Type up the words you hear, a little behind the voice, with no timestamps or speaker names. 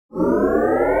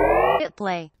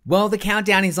Play. Well, the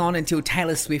countdown is on until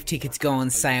Taylor Swift tickets go on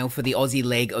sale for the Aussie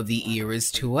leg of the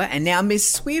Eras tour, and now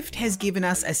Miss Swift has given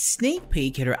us a sneak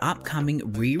peek at her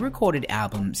upcoming re-recorded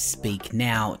album, Speak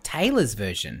Now, Taylor's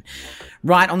version.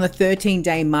 Right on the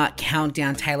 13-day mark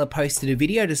countdown, Taylor posted a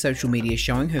video to social media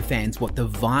showing her fans what the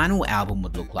vinyl album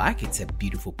would look like. It's a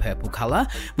beautiful purple colour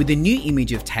with a new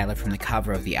image of Taylor from the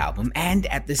cover of the album, and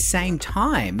at the same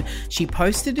time, she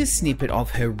posted a snippet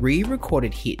of her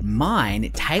re-recorded hit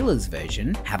Mine, Taylor's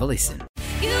version. Have a listen.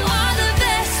 You are the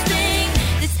best thing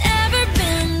that's ever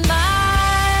been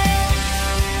mine.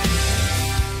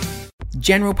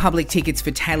 General public tickets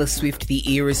for Taylor Swift The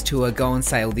Eras Tour go on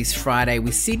sale this Friday,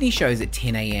 with Sydney shows at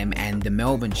 10 a.m. and the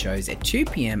Melbourne shows at 2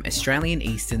 p.m. Australian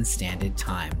Eastern Standard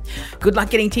Time. Good luck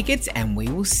getting tickets, and we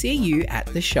will see you at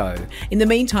the show. In the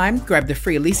meantime, grab the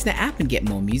free Listener app and get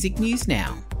more music news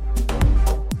now.